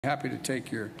Happy to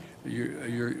take your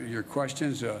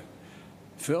questions.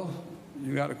 Phil,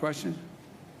 you got a question?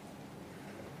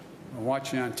 I'm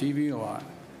watching on TV a lot.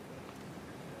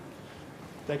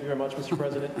 Thank you very much, Mr.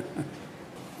 President.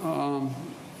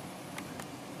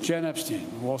 Jen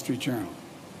Epstein, Wall Street Journal.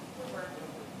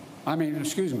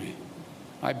 Excuse me.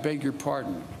 I beg your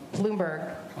pardon.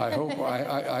 Bloomberg. I hope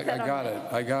I got it.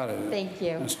 I got it. Thank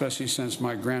you. Especially since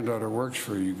my granddaughter works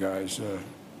for you guys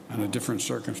in a different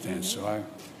circumstance. So I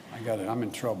got it. I'm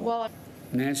in trouble. Well,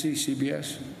 Nancy,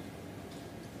 CBS.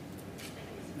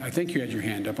 I think you had your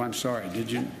hand up. I'm sorry. Did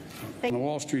you? The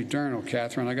Wall Street Journal,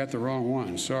 Catherine. I got the wrong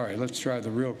one. Sorry. Let's try the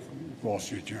real Wall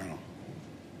Street Journal.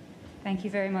 Thank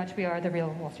you very much. We are the real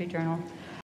Wall Street Journal.